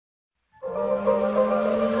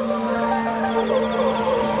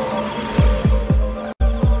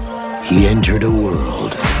he entered a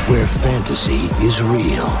world where fantasy is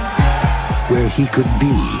real, where he could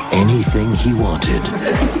be anything he wanted,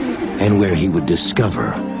 and where he would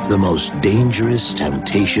discover the most dangerous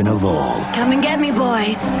temptation of all. Come and get me,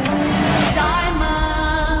 boys.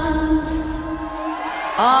 Diamonds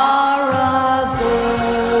are a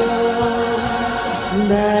girl's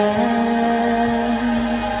best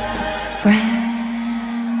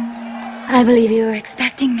friend. I believe you were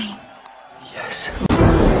expecting me. Yes.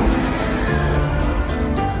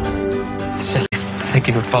 Silly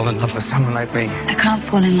thinking you'd fall in love with someone like me. I can't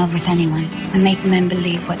fall in love with anyone. I make men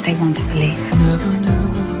believe what they want to believe. Never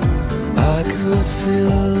knew I could feel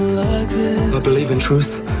like this. I believe in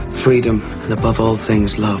truth, freedom, and above all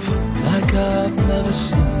things, love. Like I've never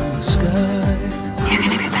seen the sky. You're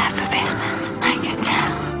gonna be bad for business. I can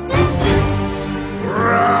tell.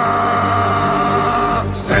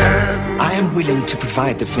 I am willing to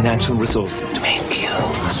provide the financial resources to make you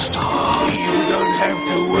a star. You don't have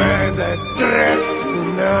to wear that dress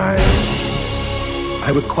tonight.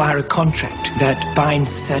 I require a contract that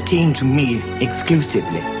binds 13 to me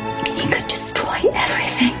exclusively. He could destroy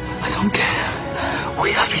everything. I don't care.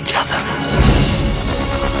 We have each other.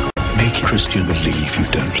 Make Christian believe you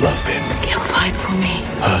don't love him. He'll fight for me.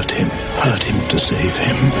 Hurt him to save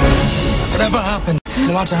him. Whatever happened,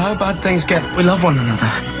 no matter how bad things get, we love one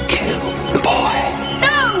another. Kill the boy.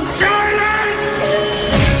 No!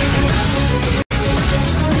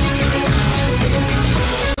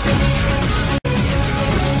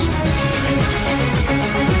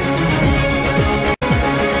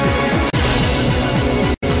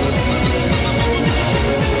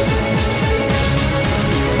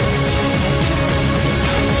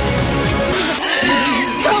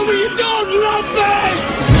 Tell me you don't love me!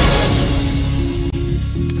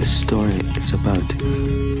 This story is about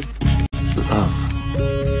love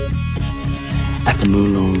at the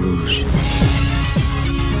Moulin Rouge.